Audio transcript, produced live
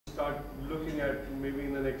looking at maybe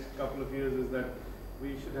in the next couple of years is that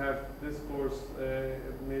we should have this course,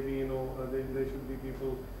 maybe, you know, there should be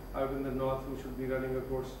people out in the north who should be running a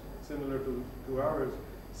course similar to ours.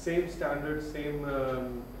 Same standards, same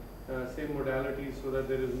modalities, so that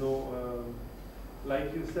there is no,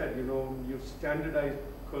 like you said, you know, you've standardized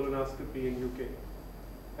colonoscopy in UK,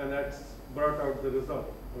 and that's brought out the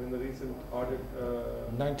result. I mean, the recent audit,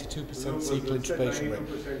 92% cecal intubation rate.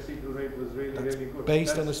 92% cecal rate was really, that's really good.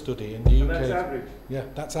 Based on a study in the UK. That's average. Yeah,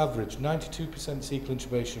 that's average. 92% cecal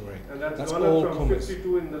intubation rate. And that's gone up from comers.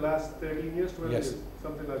 52 in the last 13 years, 12 yes. years,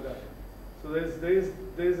 something like that. So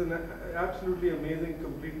there's an absolutely amazing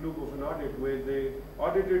complete loop of an audit where they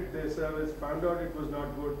audited their service, found out it was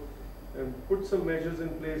not good, and put some measures in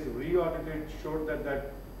place, re-audited, showed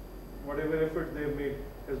that whatever effort they've made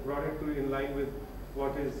has brought it to in line with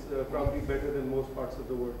what is probably better than most parts of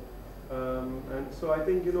the world. And so I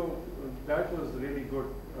think, you know, that was really good,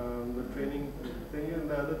 the training thing. And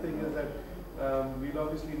the other thing is that we'll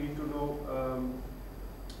obviously need to know,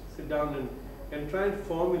 sit down and try and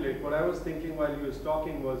formulate. What I was thinking while you was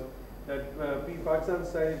talking was that Pakistan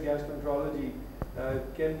Society of Gastroenterology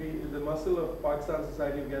can be, the muscle of Pakistan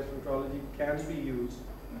Society of Gastroenterology can be used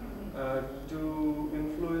to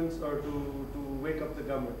influence or to wake up the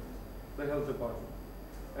government, the health department.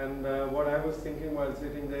 And what I was thinking while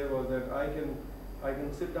sitting there was that I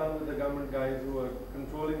can sit down with the government guys who are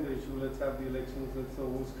controlling the issue. Let's have the elections, let's know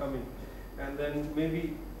who's coming, and then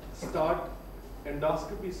maybe start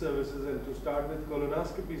endoscopy services, and to start with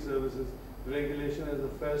colonoscopy services regulation as the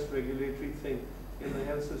first regulatory thing in the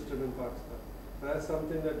health system in Pakistan. That's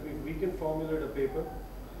something that we can formulate a paper.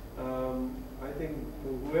 I think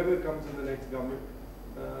whoever comes in the next government,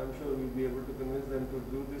 I'm sure we'll be able to convince them to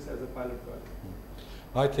do this as a pilot project.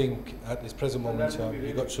 I think at this present moment in time,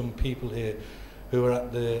 you've got some people here who are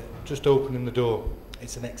at the just opening the door.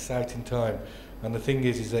 It's an exciting time, and the thing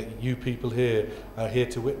is that you people here are here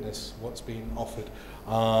to witness what's being offered.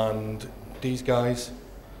 And these guys,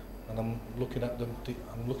 and I'm looking at them,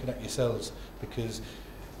 I'm looking at yourselves, because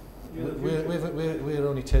we're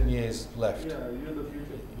only 10 years left. Yeah, you're the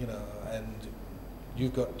future. You know, and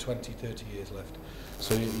you've got 20, 30 years left.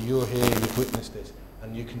 So you're here, you've witnessed it,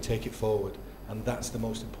 and you can take it forward. And that's the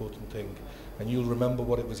most important thing. And you'll remember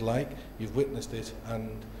what it was like, you've witnessed it,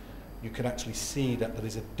 and you can actually see that there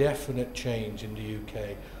is a definite change in the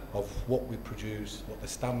UK of what we produce, what the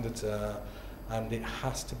standards are, and it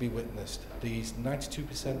has to be witnessed. These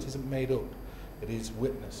 92% isn't made up, it is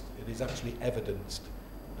witnessed, it is actually evidenced,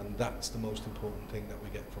 and that's the most important thing that we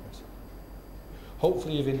get from it.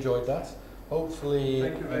 Hopefully you've enjoyed that. Hopefully,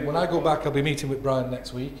 when I go back, I'll be meeting with Brian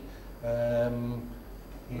next week.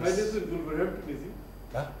 I live in Wolverhampton, is he?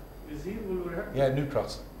 Huh? Is he in Wolverhampton? Yeah, New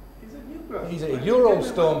Cross. He's at New Cross. He's a Euro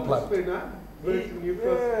stone plant. Way New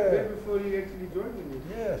Cross, way before he actually joined me.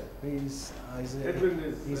 Yeah, he's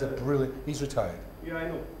a brilliant. He's retired. Yeah, I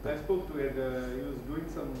know. I spoke to Ed. He was doing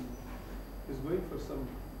some. He's going for some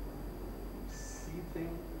sea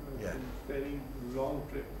thing. Yeah. Some very long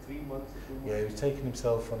trip, 3 months. 2 months. Yeah, he was taking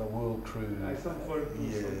himself on a world cruise.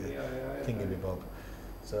 Thingy-me-bob.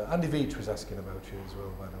 So Andy Veach was asking about you as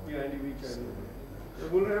well, by the way. Yeah, Andy Veach. So,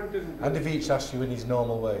 Wolverhampton. Andy Veach asked you in his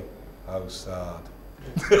normal way, how sad.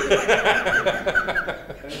 And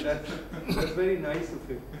that's very nice of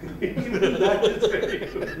him. That is very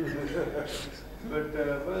good. But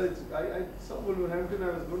well, I saw Wolverhampton.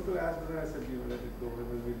 I was going to ask, but I said, you let it go.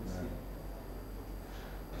 We'll see.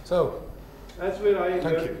 So that's where I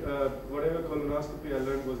learned. Whatever colonoscopy I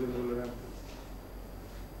learned was in Wolverhampton.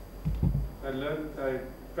 I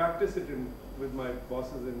practiced it with my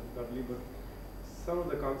bosses in Dudley, but some of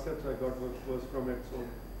the concepts I got was from it. So.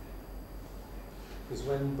 Because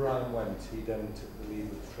when Brian went, he then took the lead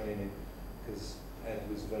with training, because Ed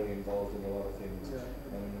was very involved in a lot of things. Yeah.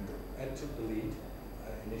 And Ed took the lead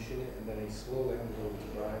initially, and then he slowly handed over to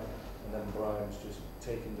Brian, and then Brian's just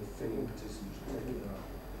taken the full impetus and just taken it on.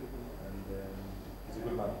 And he's a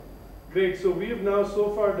good man. Great. So we have now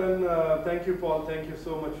so far done. Thank you, Paul. Thank you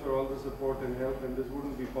so much for all the support and help. And this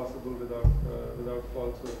wouldn't be possible without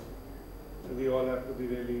Paul. So we all have to be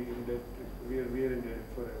really indebted. We are indebted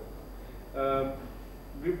forever.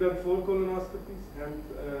 We've done 4 colonoscopies and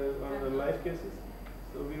on the live cases.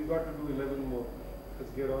 So we've got to do 11 more.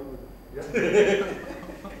 Let's get on with it. Yeah.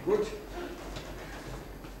 Good.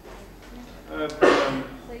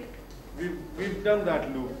 We've done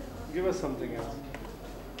that, Lou. Give us something else.